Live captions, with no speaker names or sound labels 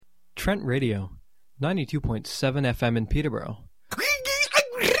Trent Radio, 92.7 FM in Peterborough.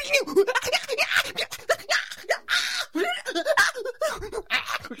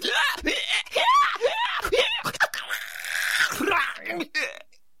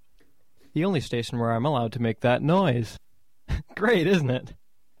 The only station where I'm allowed to make that noise. Great, isn't it?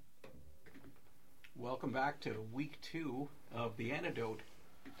 Welcome back to week 2 of the Antidote.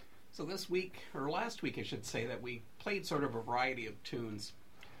 So this week, or last week I should say, that we played sort of a variety of tunes,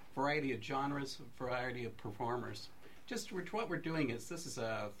 variety of genres, variety of performers. Just what we're doing is, this is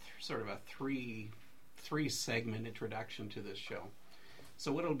a sort of a three segment introduction to this show.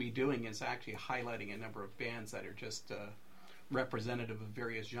 So what it'll be doing is actually highlighting a number of bands that are just representative of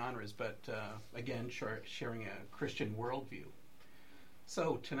various genres, but again, sharing a Christian worldview.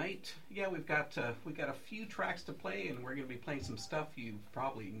 So tonight, we've got a few tracks to play, and we're going to be playing some stuff you've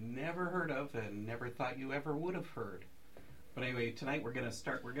probably never heard of and never thought you ever would have heard. But anyway, tonight we're going to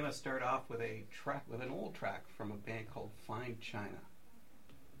start off with an old track from a band called Fine China.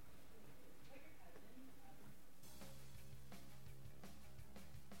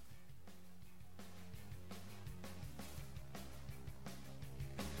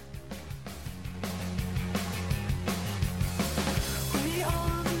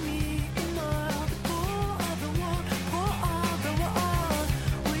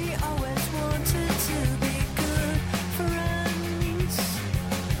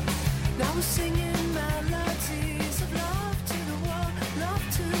 Singing melodies of love to the world, love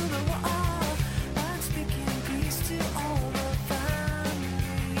to the world, and speaking peace to all the families.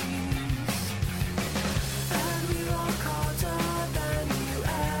 And we rock harder than you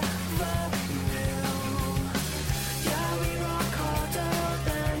ever knew. Yeah, we rock harder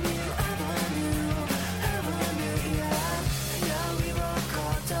than you ever knew, yeah. Yeah, we rock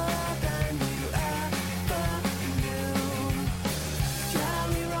harder than you ever knew. Yeah,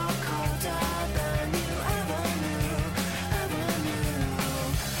 we rock harder than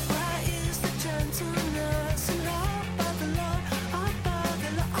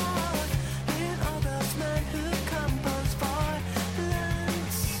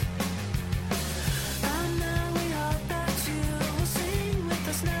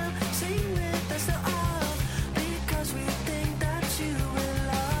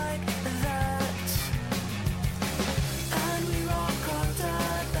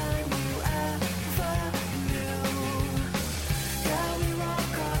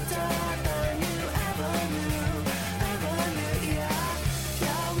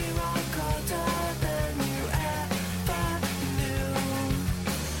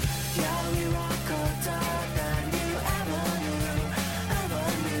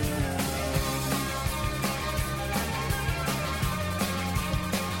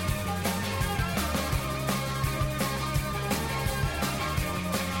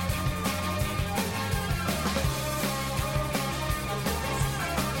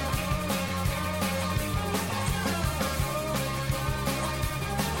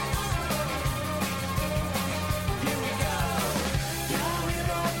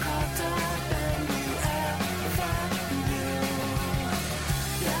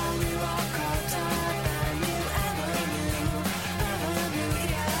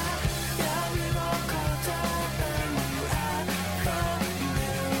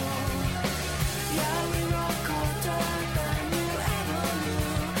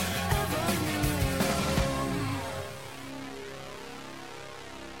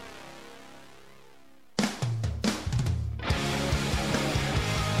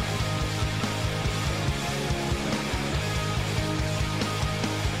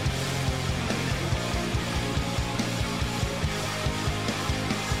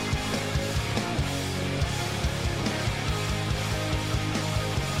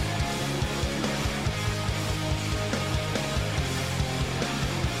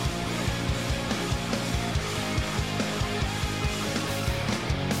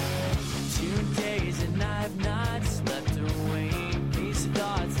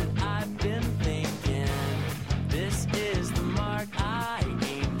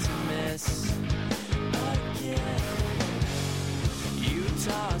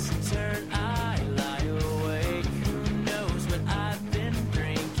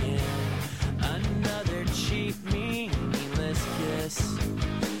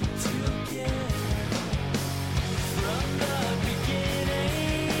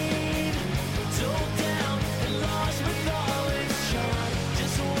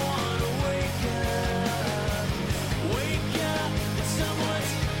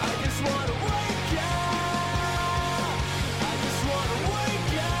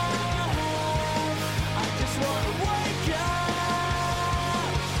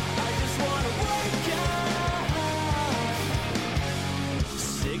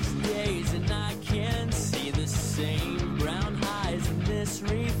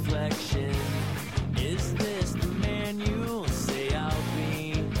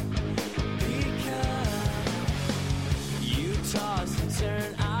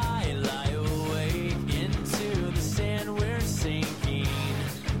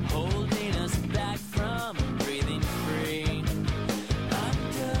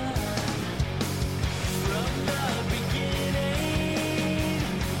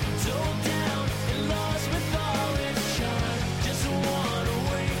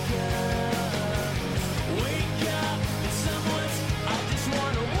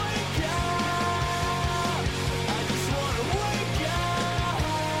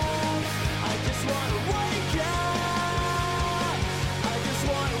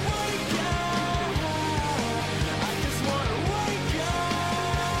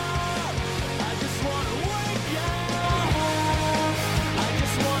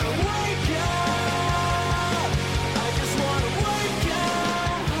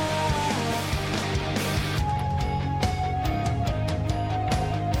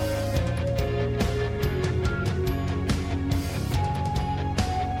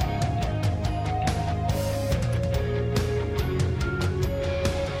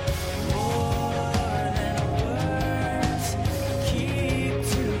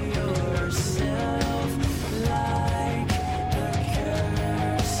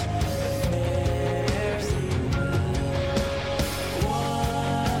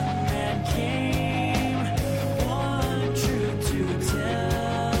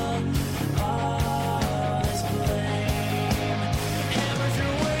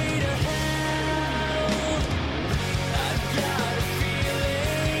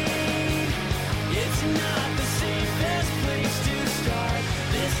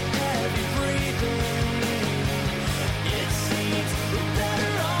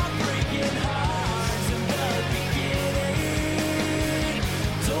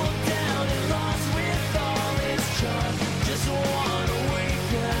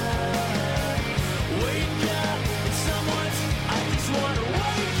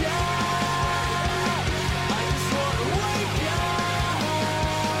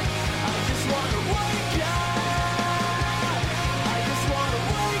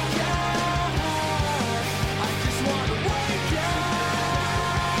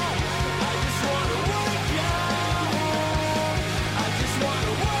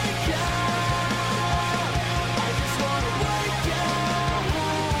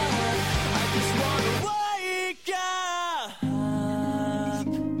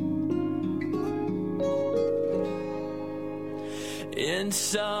in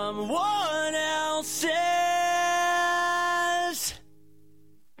someone else's.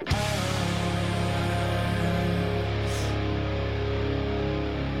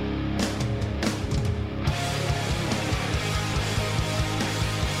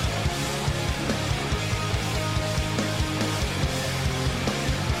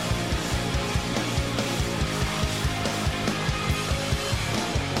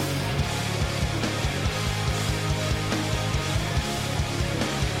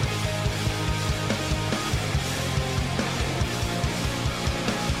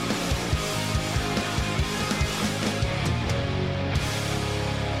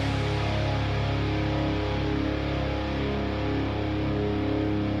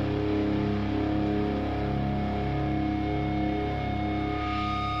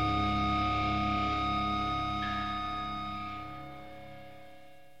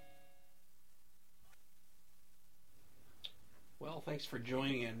 Well, thanks for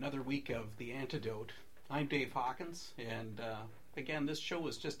joining another week of The Antidote. I'm Dave Hawkins, and again, this show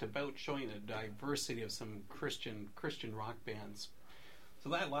is just about showing a diversity of some Christian rock bands. So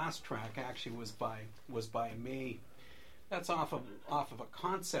that last track actually was by May. That's off of a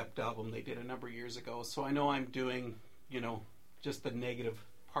concept album they did a number of years ago. So I know I'm doing, just the negative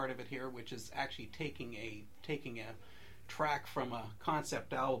part of it here, which is actually taking a track from a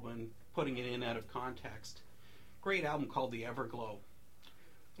concept album and putting it in out of context. Great album called The Everglow.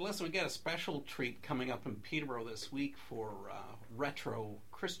 Listen, we got a special treat coming up in Peterborough this week for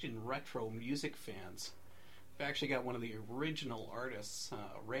Christian retro music fans. We've actually got one of the original artists,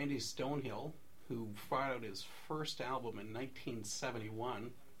 Randy Stonehill, who brought out his first album in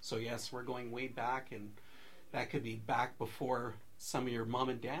 1971. So yes, we're going way back, and that could be back before some of your mom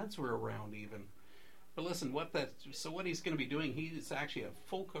and dads were around even. But listen, what he's going to be doing, he's actually a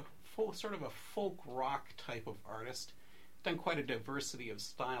sort of a folk rock type of artist. Done quite a diversity of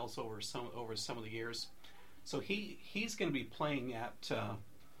styles over some of the years. So he's going to be playing at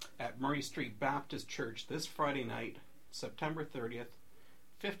Murray Street Baptist Church this Friday night, September 30th.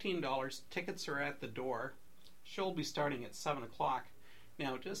 $15. Tickets are at the door. Show will be starting at 7 o'clock.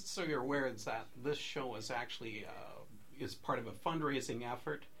 Now, just so you're aware, is that this show is actually is part of a fundraising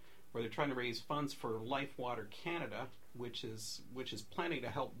effort where they're trying to raise funds for Life Water Canada, which is planning to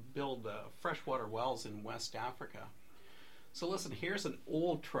help build freshwater wells in West Africa. So listen, here's an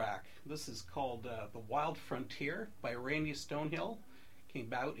old track. This is called The Wild Frontier by Randy Stonehill.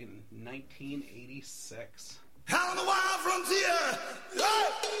 Came out in 1986. Out on the wild frontier!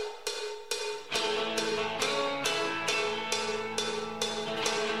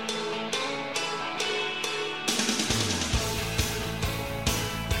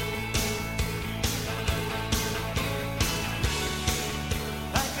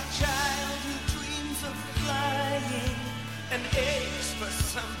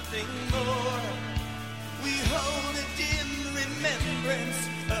 Something more. We hold a dim remembrance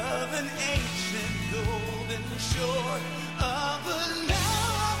of an ancient golden shore. But now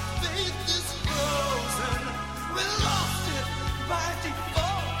our faith is frozen. We lost it by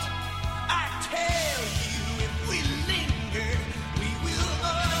default. I tell you, if we linger, we will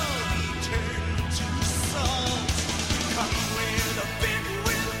all return to salt. Come where the big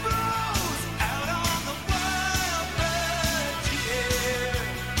wind blows out on the wild frontier.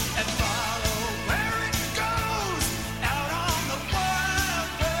 And follow where it goes, out on the wild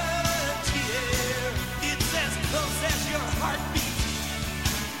frontier. It's as close as your heartbeat.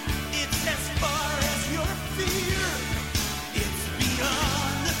 It's as far as your fear. It's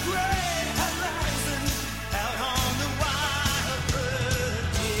beyond the great horizon, out on the wild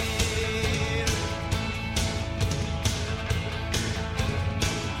frontier.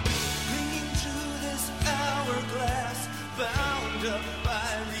 Clinging to this hourglass, bound up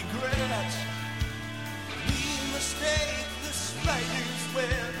by regret. We mistake the spider's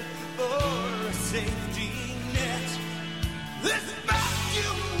web for a safety net. This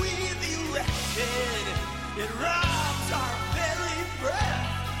vacuum we've erected, it robs our very breath.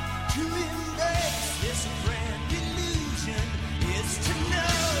 To embrace this grand illusion is to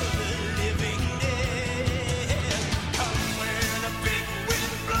know the living dead. Come where the big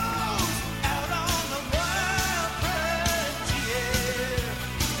wind blows, out on the wild frontier.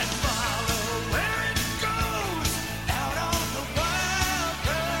 And follow where it goes, out on the wild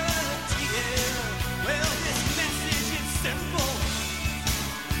frontier.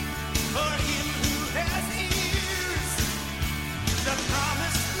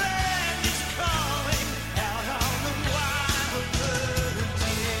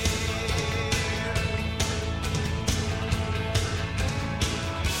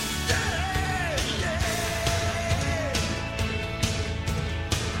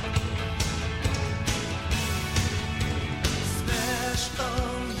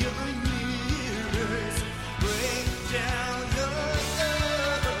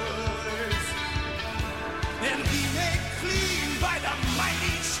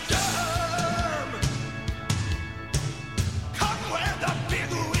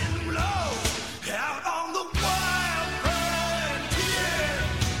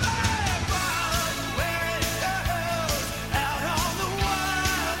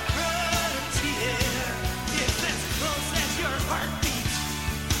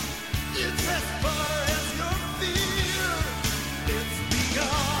 as far as your fear. It's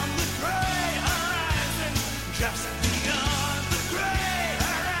beyond the gray horizon, just beyond the gray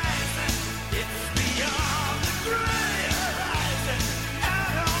horizon. It's beyond the gray horizon,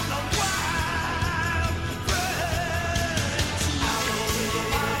 out on the wild frontier. Out on the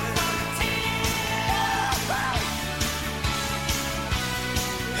wild frontier.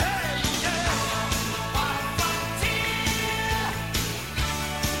 Hey, yeah. Wild frontier.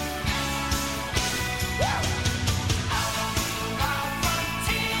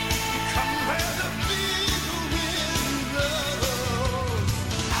 Come where the big wind blows.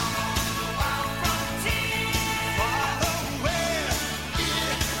 Follow where it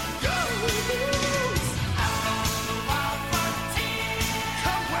goes.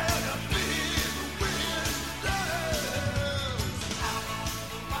 Come where the big wind blows.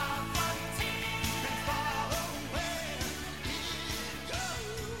 And follow where it goes.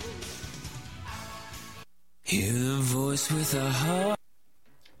 Hear the voice with a heart.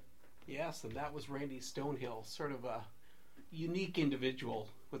 Yes, and that was Randy Stonehill, sort of a unique individual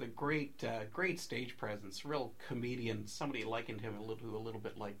with a great stage presence, real comedian. Somebody likened him a little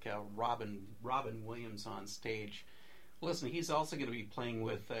bit like Robin Williams on stage. Listen, he's also going to be playing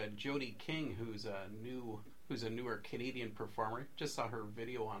with Jody King, who's a newer Canadian performer. Just saw her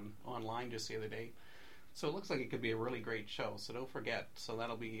video online just the other day. So it looks like it could be a really great show. So don't forget. So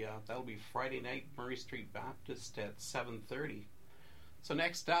that'll be Friday night, Murray Street Baptist at 7:30. So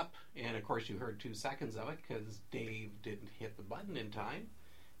next up, and of course you heard 2 seconds of it because Dave didn't hit the button in time.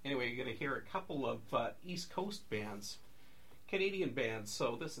 Anyway, you're going to hear a couple of East Coast bands, Canadian bands.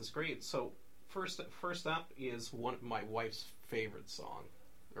 So this is great. So first up is one of my wife's favorite song,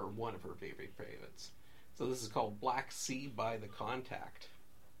 or one of her favorite favorites. So this is called Black Sea by The Contact.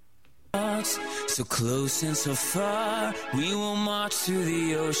 So close and so far, we will march through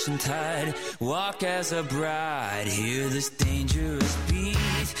the ocean tide, walk as a bride, hear this dangerous beat,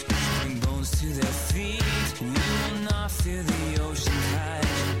 bring bones to their feet. We will not fear the ocean tide,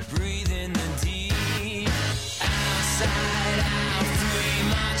 breathe in the deep. Outside, out, free,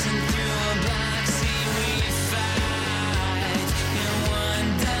 marching through a black sea, we fight in one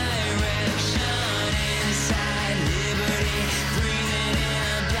direction, inside liberty, breathing in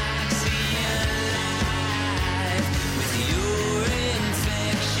a black sea alive. With your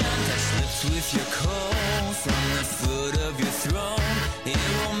infection that slips with your cold from the foot of your throne, it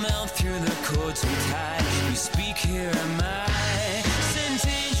will melt through the cords we tie. You speak, here am I. Send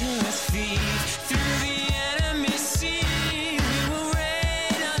dangerous feet through the enemy sea. We will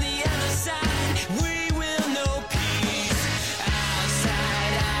reign on the other side. We will know peace.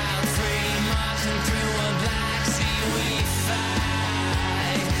 Outside, out, free, marching through a black sea. We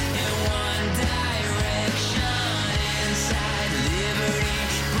fight in one direction, inside liberty,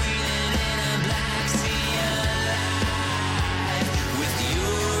 breathing in a black sea alive. With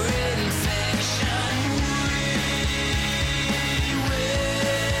your infection, we will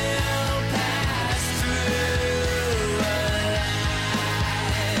pass through alive. We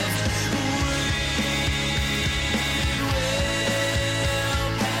will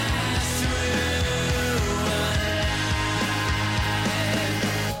pass through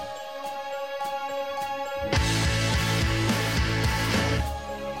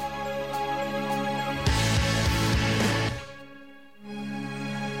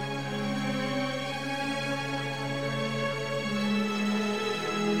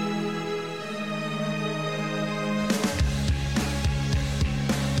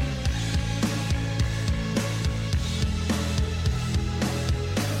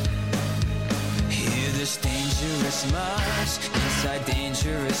Hear this dangerous march, inside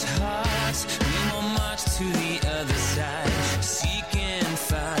dangerous hearts. We will march to the other side, seek and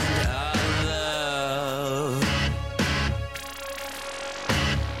find our love.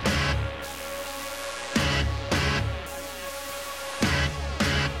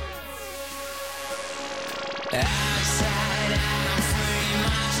 Outside, out, free,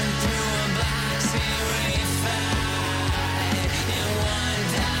 marching through a black sea, we fight in one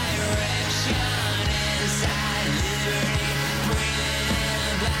direction, inside liberty, breathing in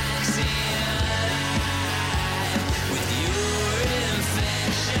a black sea alive. With you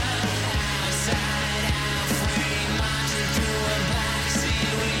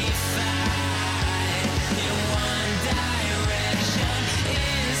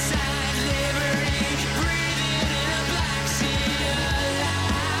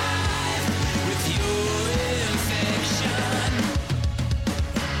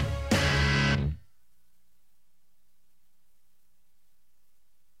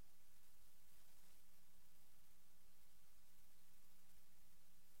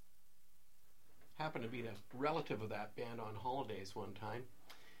happened to be a relative of that band on holidays one time.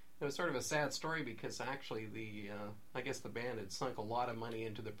 It was sort of a sad story because actually I guess the band had sunk a lot of money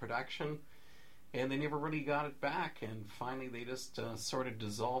into the production, and they never really got it back. And finally, they just sort of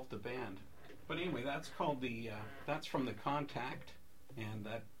dissolved the band. But anyway, that's that's from The Contact, and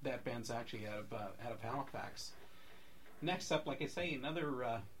that band's actually out of Halifax. Next up, like I say,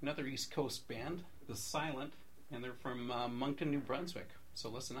 another East Coast band, The Silent, and they're from Moncton, New Brunswick. So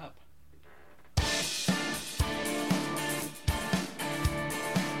listen up.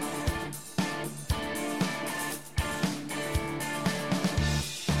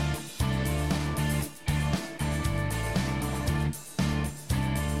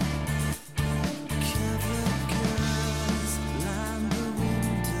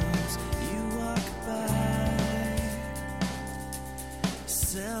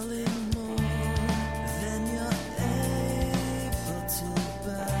 Selling more than you're able to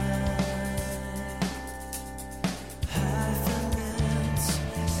buy. Happiness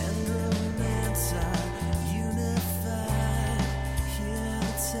and romance are unified. Hear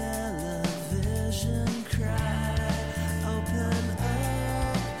the television cry. Open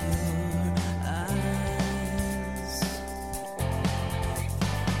up your eyes.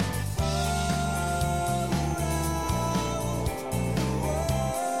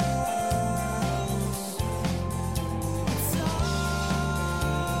 It's all about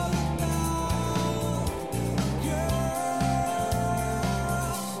girls.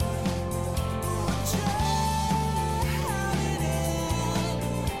 Drowning in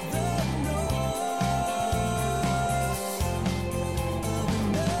the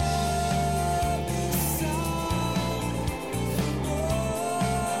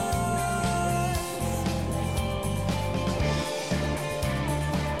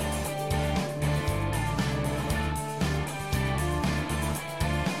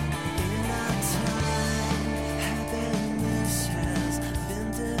In our time, happiness has been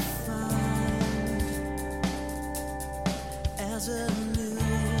defined as a new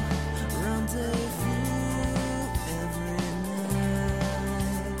rendezvous every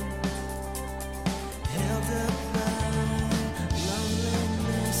night, held up by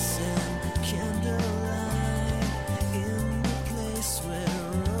loneliness and candlelight, in the place where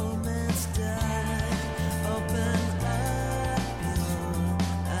romance died. Open up your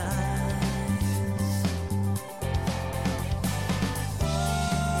eyes. All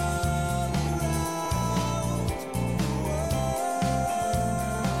around the world,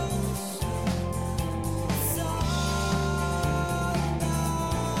 it's all about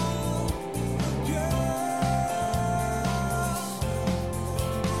girls.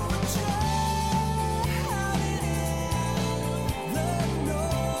 Drowning in the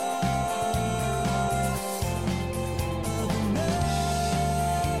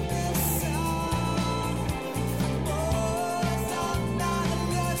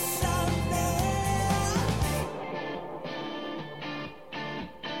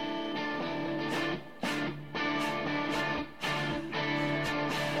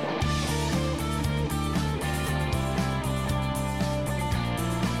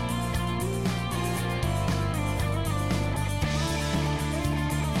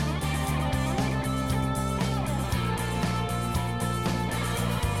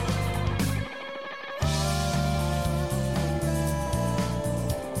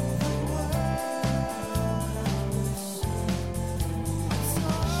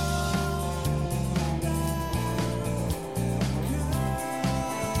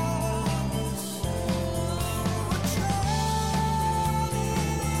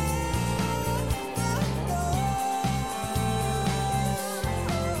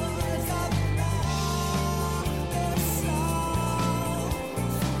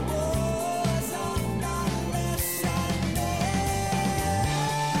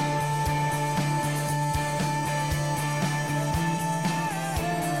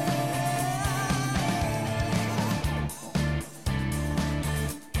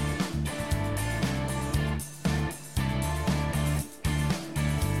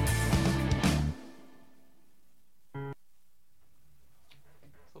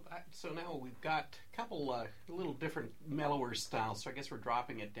So now we've got a couple little different mellower styles. So I guess we're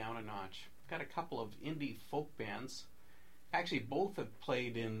dropping it down a notch. We've got a couple of indie folk bands. Actually, both have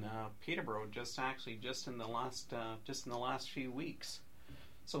played in Peterborough just in the last few weeks.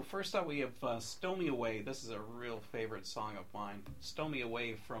 So first up, we have "Stow Me Away." This is a real favorite song of mine. "Stow Me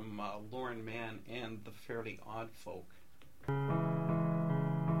Away" from Lauren Mann and the Fairly Odd Folk.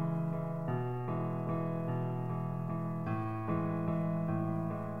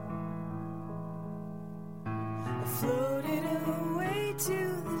 I floated away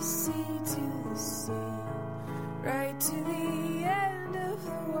to the sea, to the sea.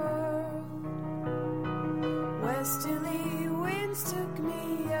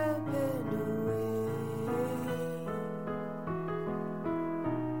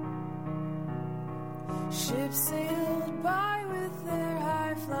 Ships sailed by with their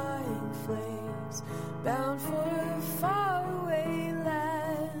high-flying flames, bound for a faraway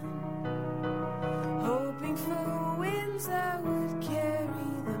land, hoping for winds that would carry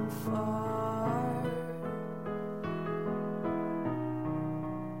them far.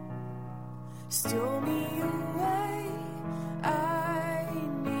 Steal me away, I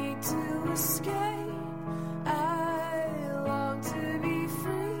need to escape. I long to be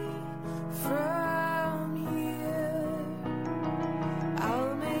free from here.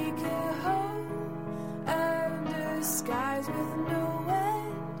 I'll make a home under skies with no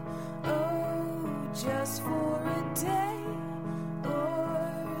end. Oh, just for a day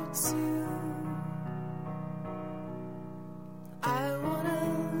or two. I wanna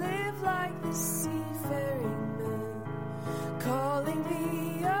live like the seafaring men, calling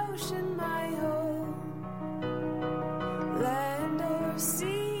the ocean my home. Land or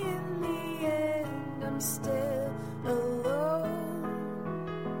sea, in the end, I'm still alone.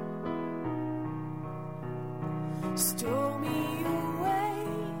 Stow me away,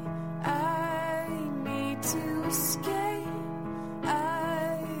 I need to escape.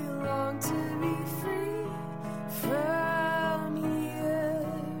 I long to be free from here.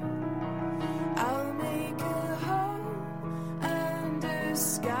 I'll make a home under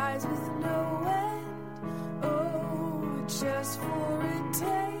skies with no end. Oh, just for a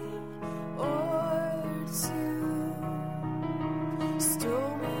day or two. Stow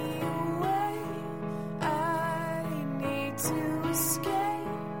me away, I need to escape.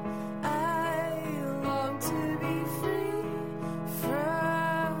 I long to be free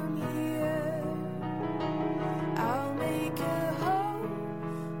from here. I'll make a home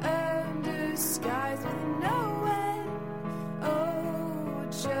under skies with no end. Oh,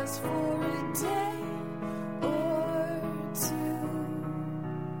 just for a day or two.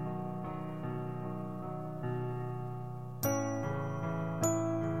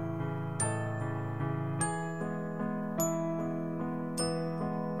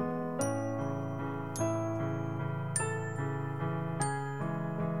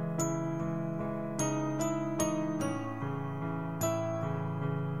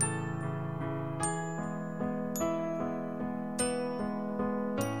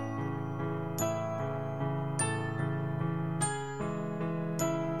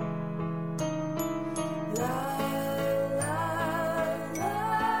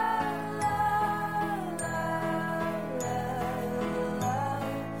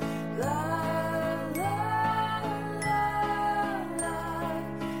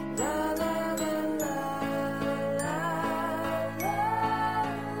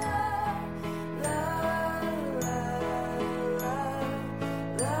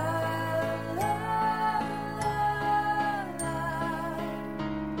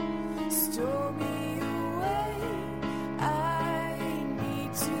 Stow me away, I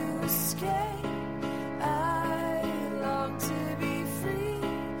need to escape. I long to be free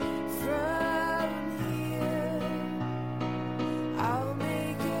from here. I'll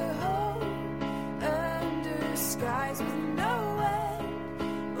make a home under skies with no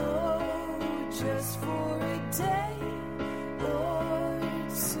end. Oh, just for a day or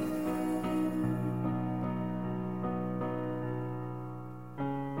two.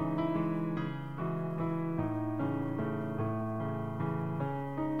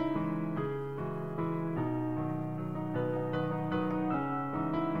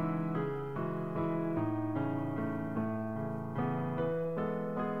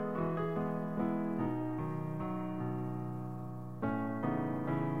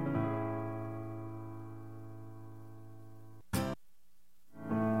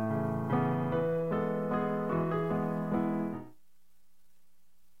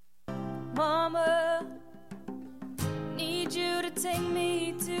 Mama, need you to take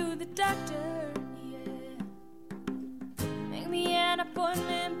me to the doctor, yeah. Make me an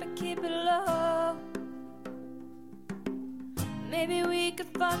appointment, but keep it low. Maybe we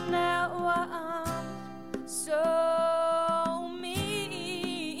could find out why I'm so mean.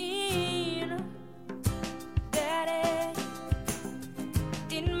 Daddy,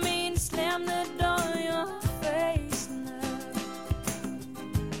 didn't mean to slam the door in your face, no.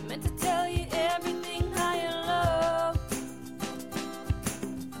 Meant to tell you everything how you love.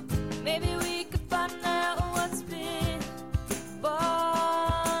 Maybe we could find out what's been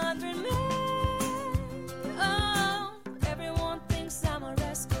bothering me. Oh, everyone thinks I'm a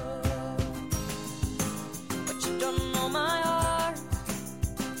rascal, but you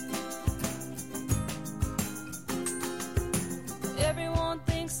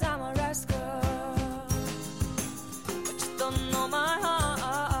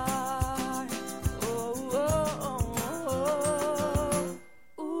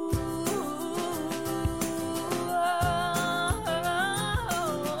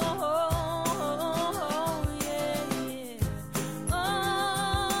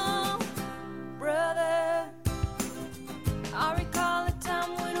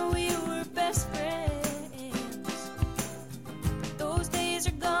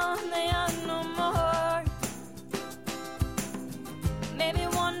maybe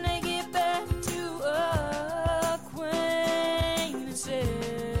one day get back to acquaintances.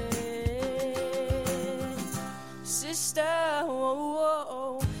 Sister, I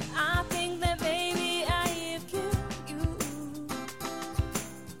think that maybe I have killed you.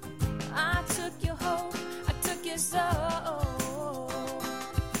 I took your hope, I took your soul.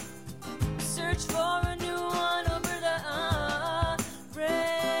 Search for a new one over the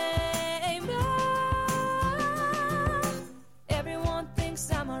rainbow. Everyone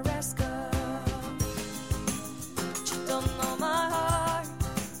thinks I'm a rascal, but you don't know my heart.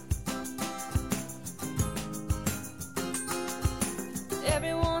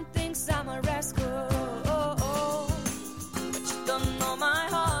 Everyone thinks I'm a rascal, but you don't know my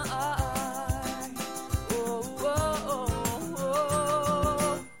heart.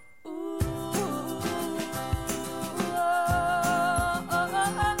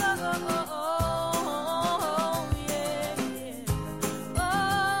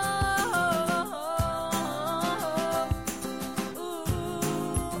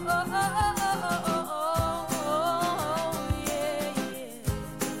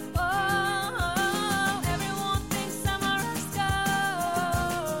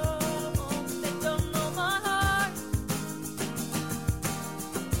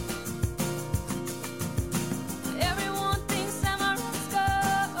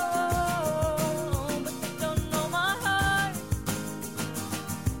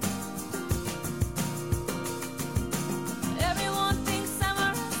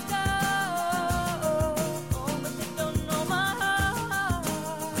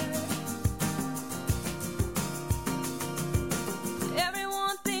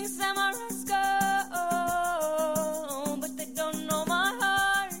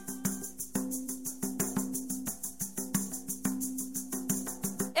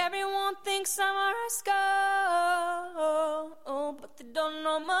 Everyone thinks I'm a rascal, but they don't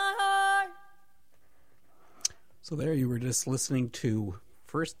know my heart. So there you were just listening to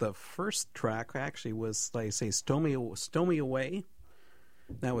the first track actually was, like I say, Stow Me Away.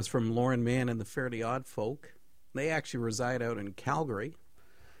 That was from Lauren Mann and the Fairly Odd Folk. They actually reside out in Calgary.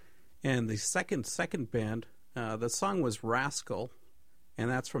 And the second band, the song was Rascal, and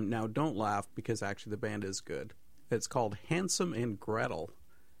that's from Now Don't Laugh, because actually the band is good. It's called Hansel and Gretel.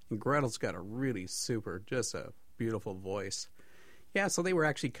 And Gretel's got a really just a beautiful voice. Yeah, so they were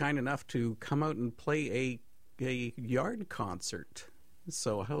actually kind enough to come out and play a yard concert.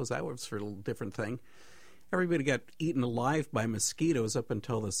 So how was that? Was for a little different thing. Everybody got eaten alive by mosquitoes up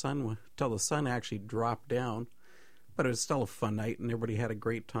until the sun actually dropped down. But it was still a fun night, and everybody had a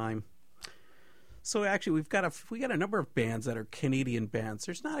great time. So actually, we got a number of bands that are Canadian bands.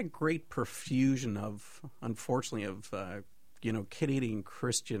 There's not a great profusion unfortunately, of Canadian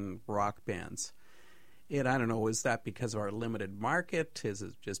Christian rock bands. I don't know, is that because of our limited market? Is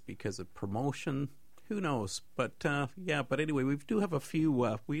it just because of promotion? Who knows? But but anyway, we do have a few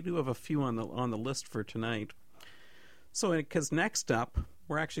on the list for tonight. So because next up,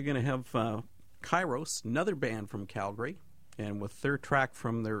 we're actually going to have Kairos, another band from Calgary, and with their track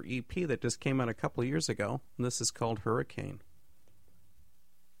from their EP that just came out a couple of years ago. And this is called Hurricane.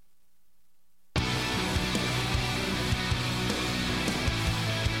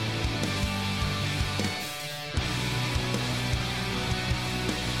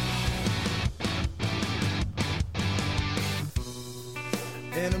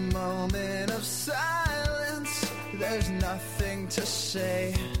 In a moment of silence, there's nothing to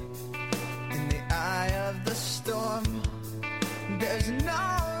say. In the eye of the storm, there's no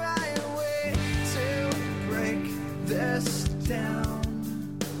right way to break this down.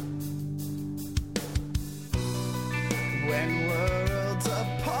 When worlds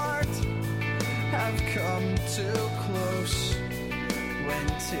apart have come too close, when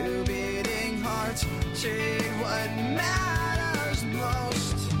two beating hearts trade what matters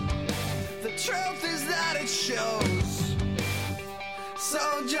most. The truth is that it shows. So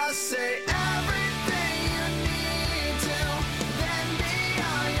just say everything you need to, then be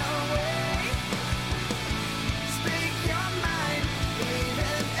on your way. Speak your mind,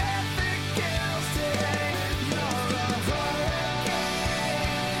 even if it kills today. You're a hurricane,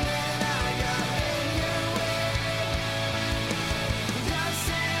 and I got in your way. Just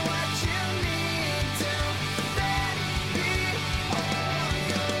say what you need to, then be on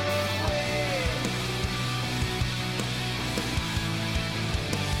your way.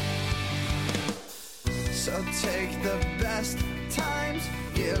 So take the best times,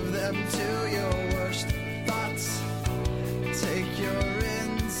 give them to your worst thoughts. Take your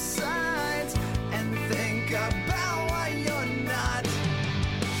insides and think about what you're not,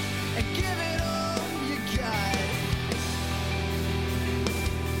 and give it all you got.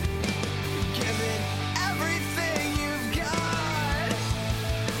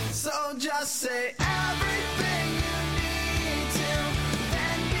 Just say everything you need to,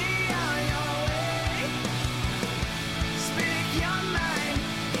 then be on your way. Speak your mind,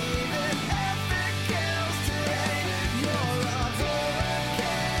 even if it kills today. You're a hurricane,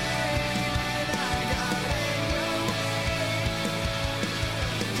 and I got in your way.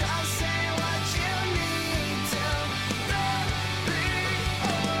 Just say what you need to, then be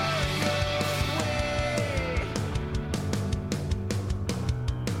on your way.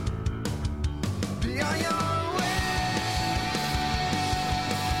 Be on your way.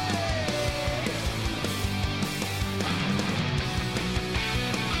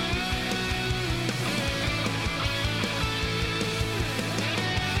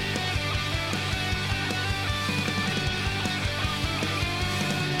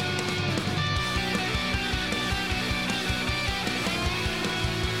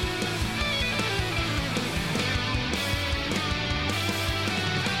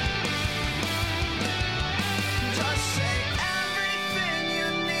 Just say everything you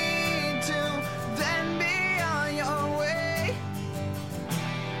need to, then be on your way.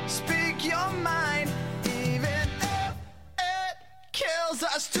 Speak your mind, even if it kills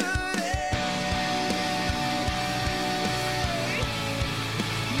us today.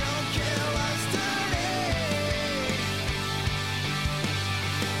 You'll kill us today.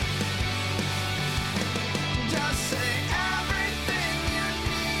 Just say everything you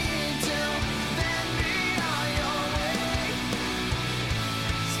need to, then be on your way.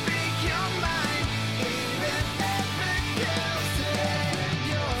 Speak your mind, even if it kills today.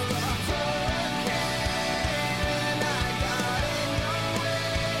 You're a hurricane,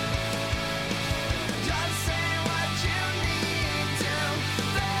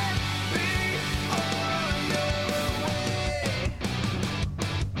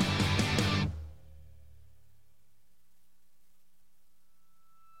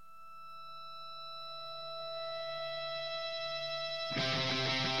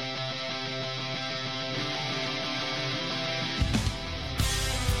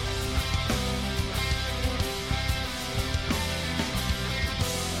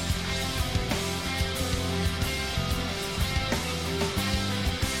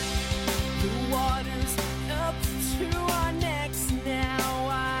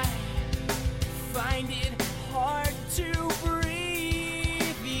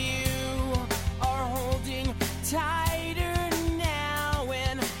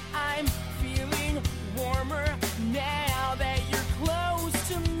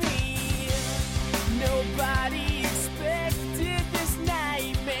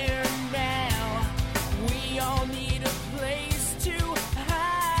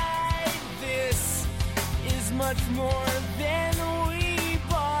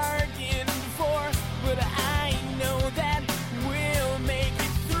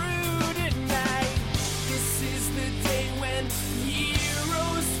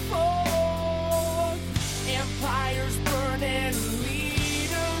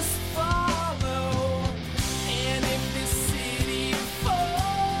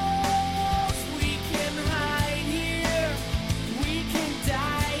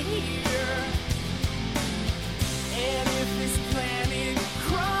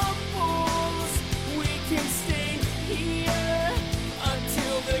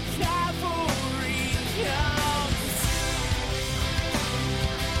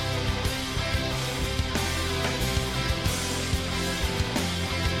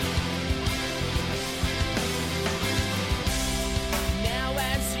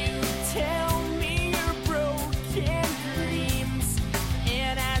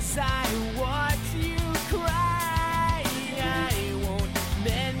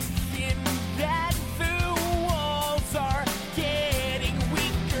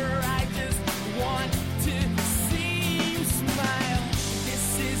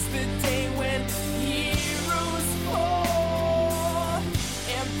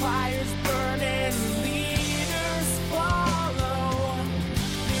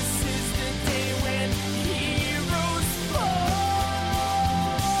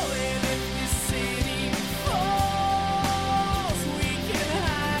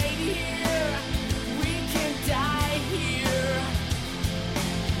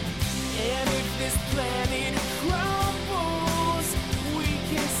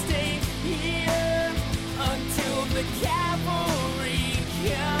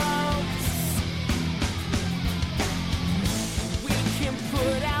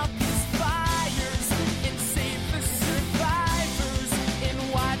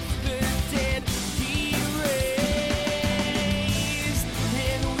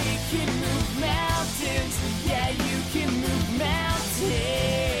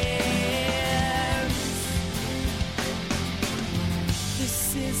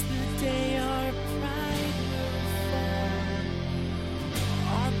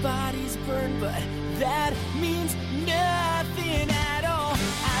 bodies burn, but that means nothing at all.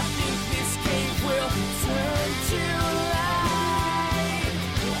 I think this cave will turn to light.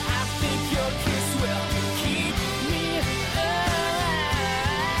 I think your kiss will keep me alive.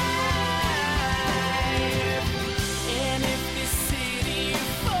 And if this city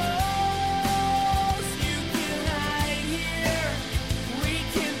falls, you can hide here. We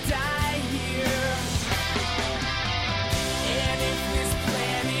can die here. And if this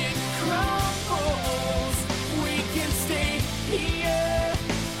planet crumbles, we can stay here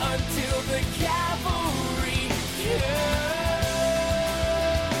until the cavalry comes.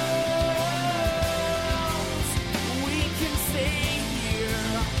 We can stay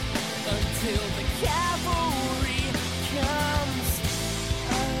here until the cavalry comes.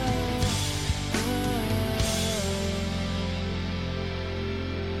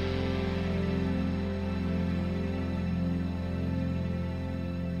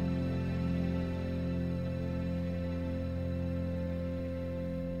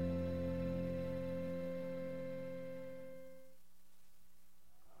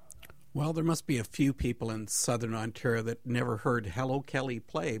 Well, there must be a few people in southern Ontario that never heard Hello Kelly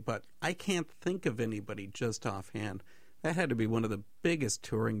play, but I can't think of anybody just offhand. That had to be one of the biggest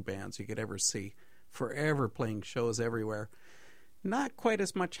touring bands you could ever see, forever playing shows everywhere. Not quite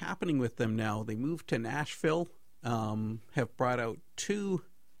as much happening with them now. They moved to Nashville, have brought out two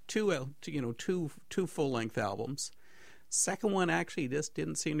full-length albums. Second one actually just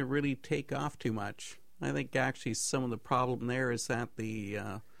didn't seem to really take off too much. I think actually some of the problem there is that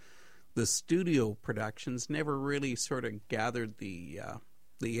the studio productions never really sort of gathered the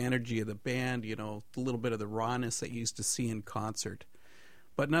energy of the band, a little bit of the rawness that you used to see in concert.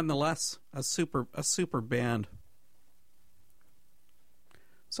 But nonetheless, a super band.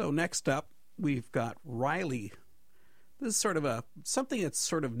 So next up, we've got Riley. This is sort of something that's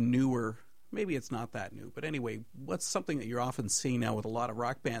sort of newer. Maybe it's not that new, but anyway, what's something that you're often seeing now with a lot of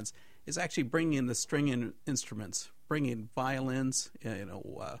rock bands is actually bringing in the string instruments, bringing in violins,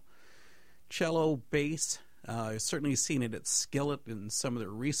 cello, bass. I've certainly seen it at Skillet in some of their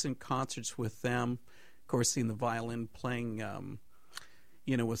recent concerts with them. Of course, seen the violin playing,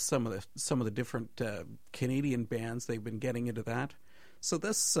 with some of the different Canadian bands. They've been getting into that. So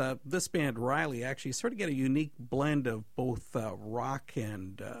this band Riley actually sort of get a unique blend of both rock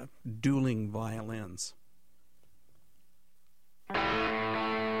and dueling violins.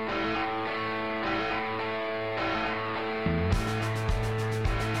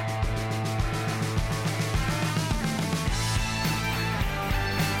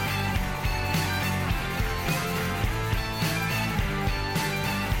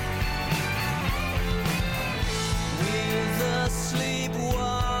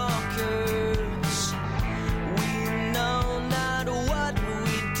 Sleepwalkers, we know not what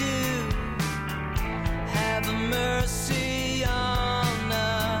we do. Have mercy on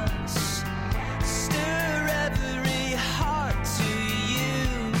us.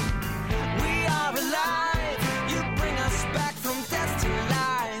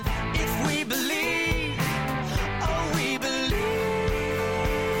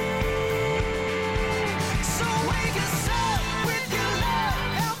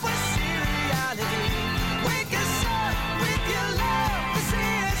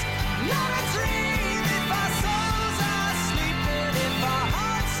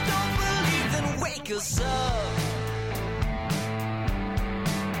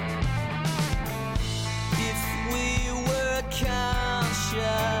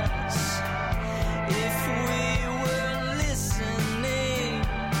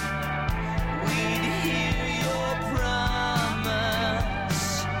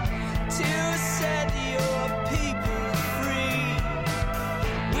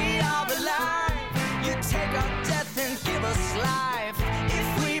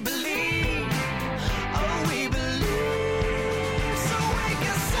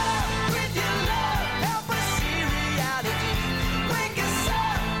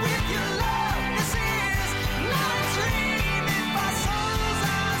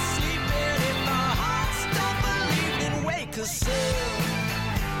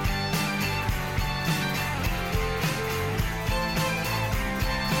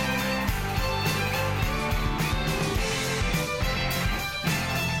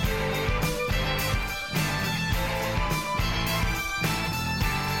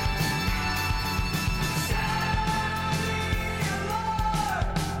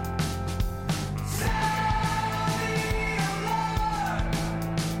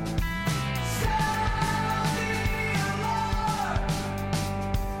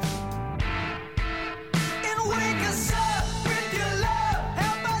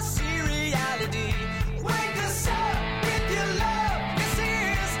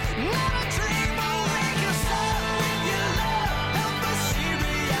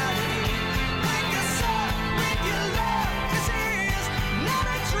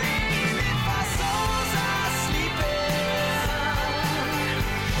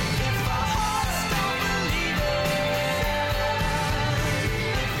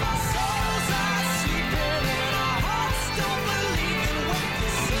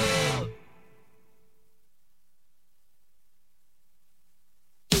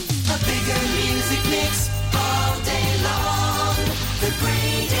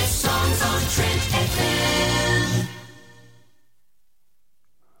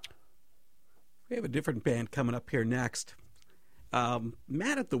 We have a different band coming up here next.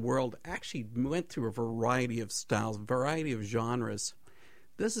 Mad at the World actually went through a variety of styles, variety of genres.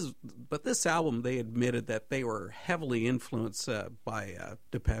 But this album, they admitted that they were heavily influenced by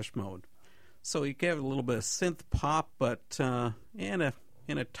Depeche Mode. So you get a little bit of synth pop, but and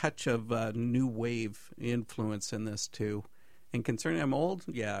a touch of new wave influence in this too. And concerning I'm old,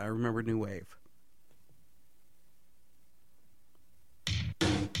 yeah, I remember new wave.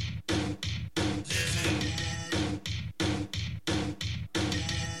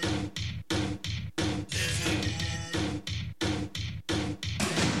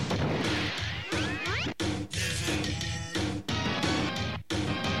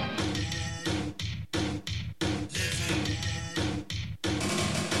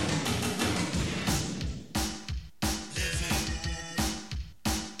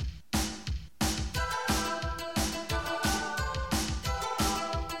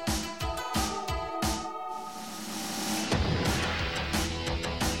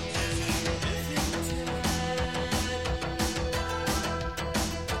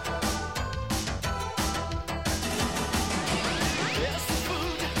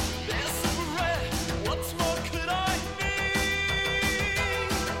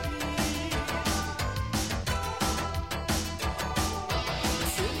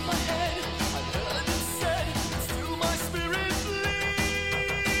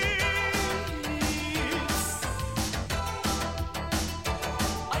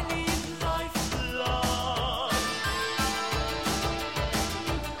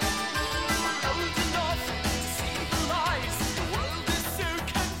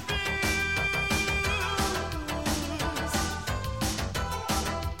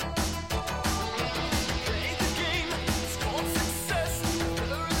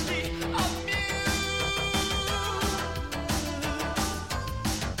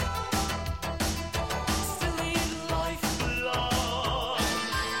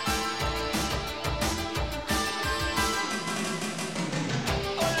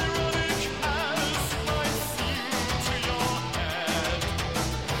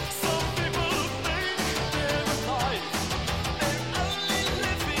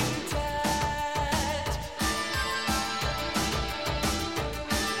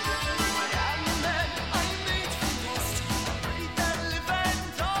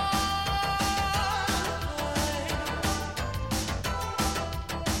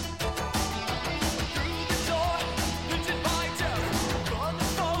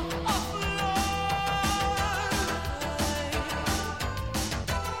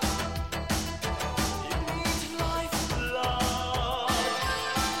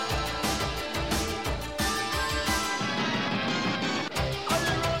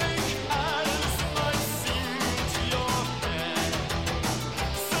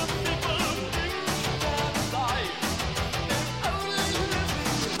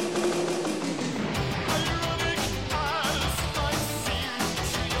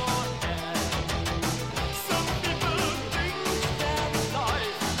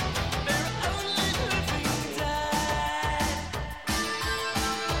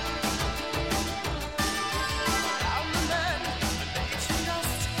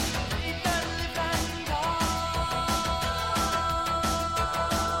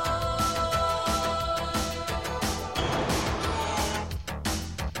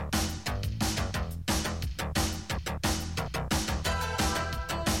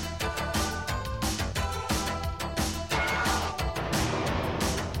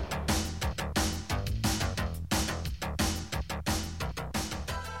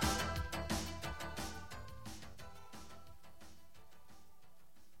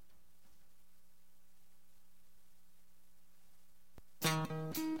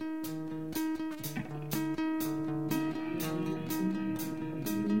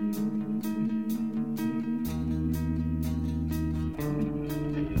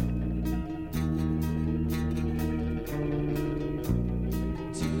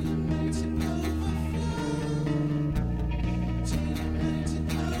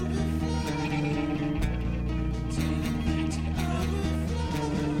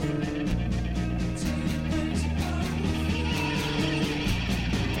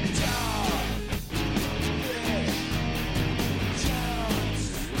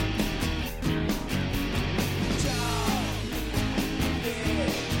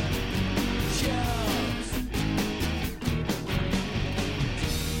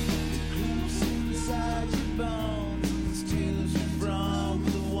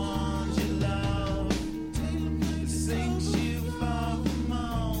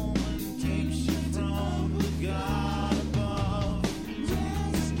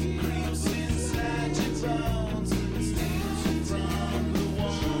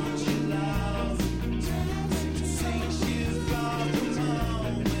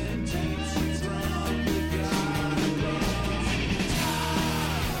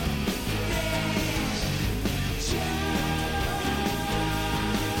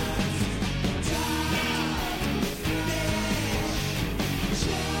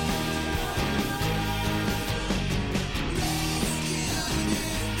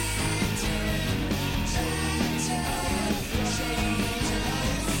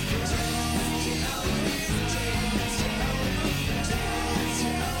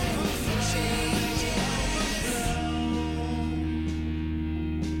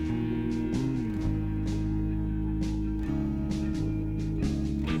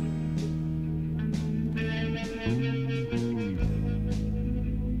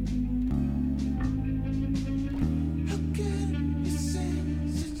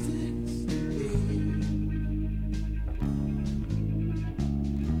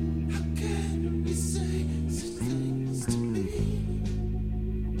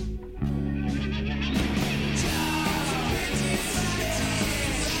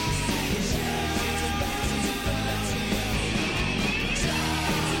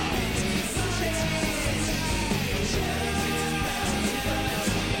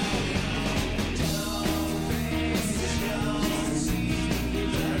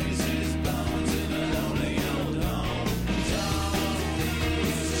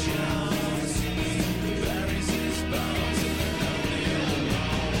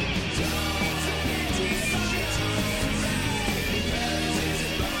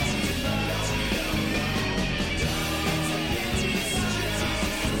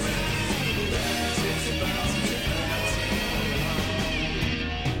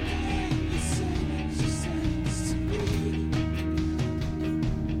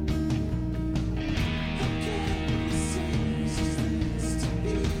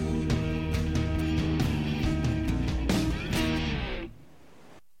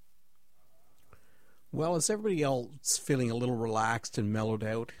 Well, is everybody else feeling a little relaxed and mellowed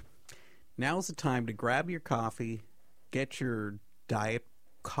out? Now's the time to grab your coffee, get your Diet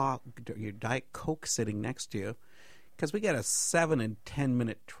Coke sitting next to you, because we got a 7 and 10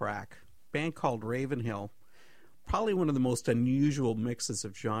 minute track. Band called Ravenhill. Probably one of the most unusual mixes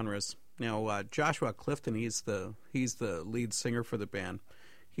of genres. Now, Joshua Clifton, he's the lead singer for the band.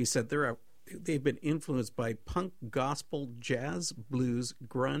 He said they've been influenced by punk, gospel, jazz, blues,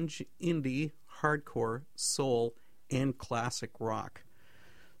 grunge, indie, hardcore, soul, and classic rock.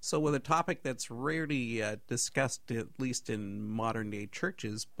 So with a topic that's rarely discussed, at least in modern-day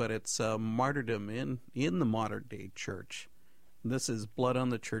churches, but it's martyrdom in the modern-day church. This is Blood on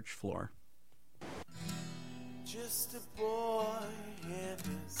the Church Floor. Just a boy and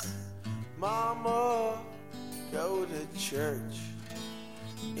his mama go to church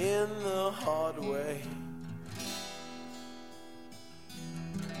in the hard way.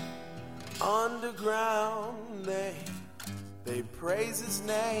 Underground they praise his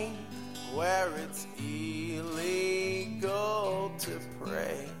name where it's illegal to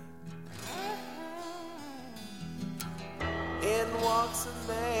pray. In walks a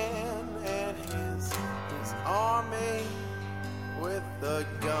man and his army with a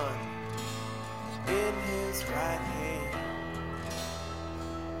gun in his right hand.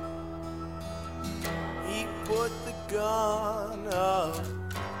 He put the gun up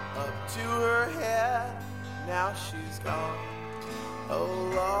to her head. Now she's gone. Oh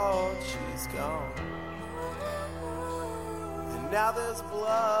Lord, she's gone. And now there's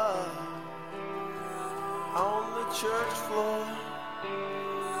blood on the church floor.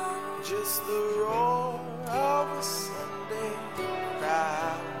 Just the roar of a Sunday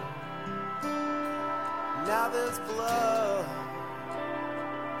crowd. Now there's blood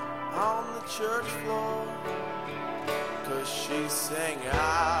on the church floor, 'cause she sang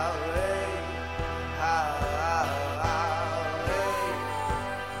hallelujah, hallelujah.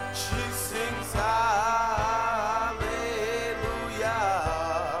 She sings hallelujah.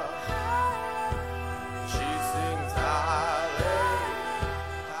 She sings hallelujah.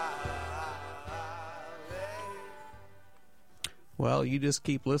 Well, you just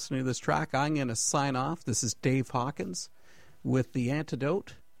keep listening to this track. I'm going to sign off. This is Dave Hawkins with The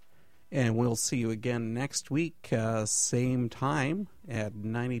Antidote. And we'll see you again next week, same time at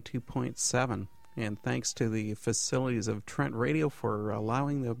 92.7. And thanks to the facilities of Trent Radio for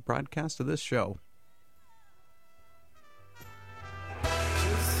allowing the broadcast of this show.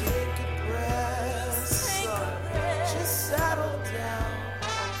 Just take a breath, son. Just settle down.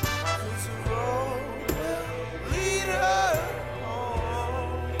 'Cause the road will lead her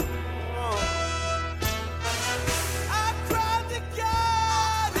home. I cried to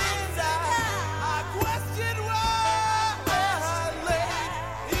God and I questioned why I lay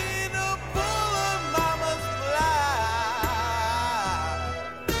in a pool of mama's blood.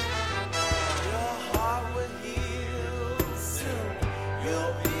 Your heart will heal soon.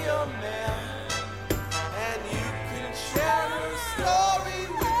 You'll be a man, and you can share your story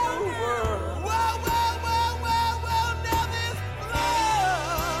with the world. Well, now there's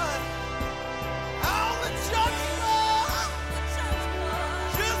blood on the church floor.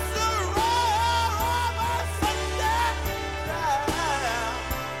 Just the roar of a Sunday crowd.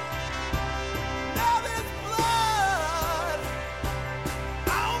 Now there's blood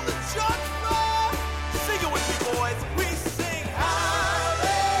on the church floor. Sing it with me, boys. We sing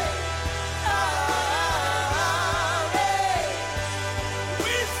hallelujah, hallelujah.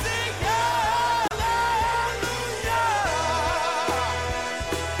 We sing hallelujah.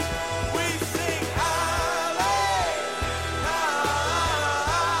 We sing hallelujah,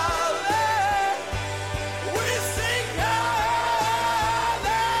 hallelujah. We sing hallelujah.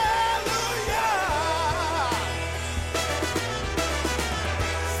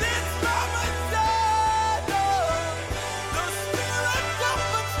 Since Mama died, the Spirit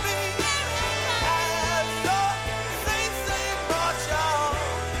comforts me as the saints they march on.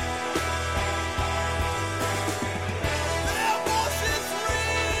 Their voices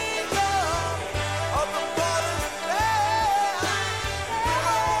ring of the Father's band,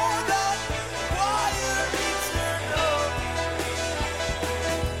 through the choir eternal.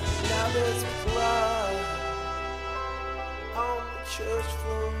 Now there's blood on the church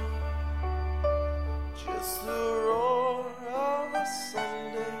floor. Just the roar of a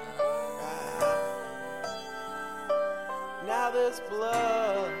Sunday crowd. Now there's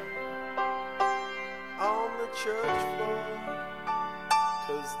blood on the church floor,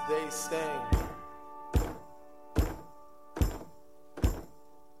 'cause they sang.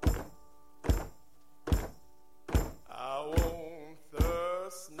 I won't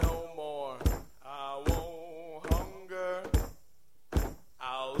thirst no more. I won't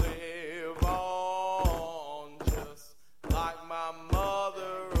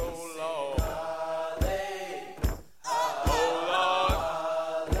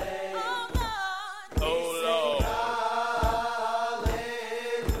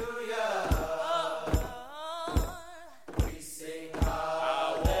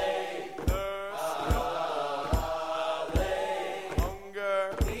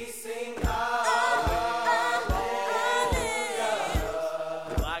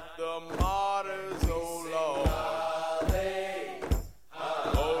like the martyrs, oh Lord.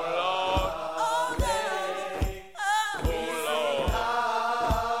 Oh Lord.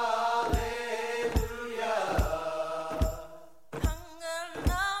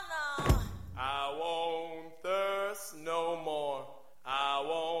 I won't thirst no more. I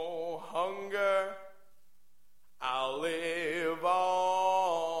won't hunger. I'll live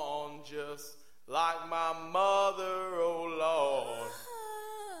on just like my mother, oh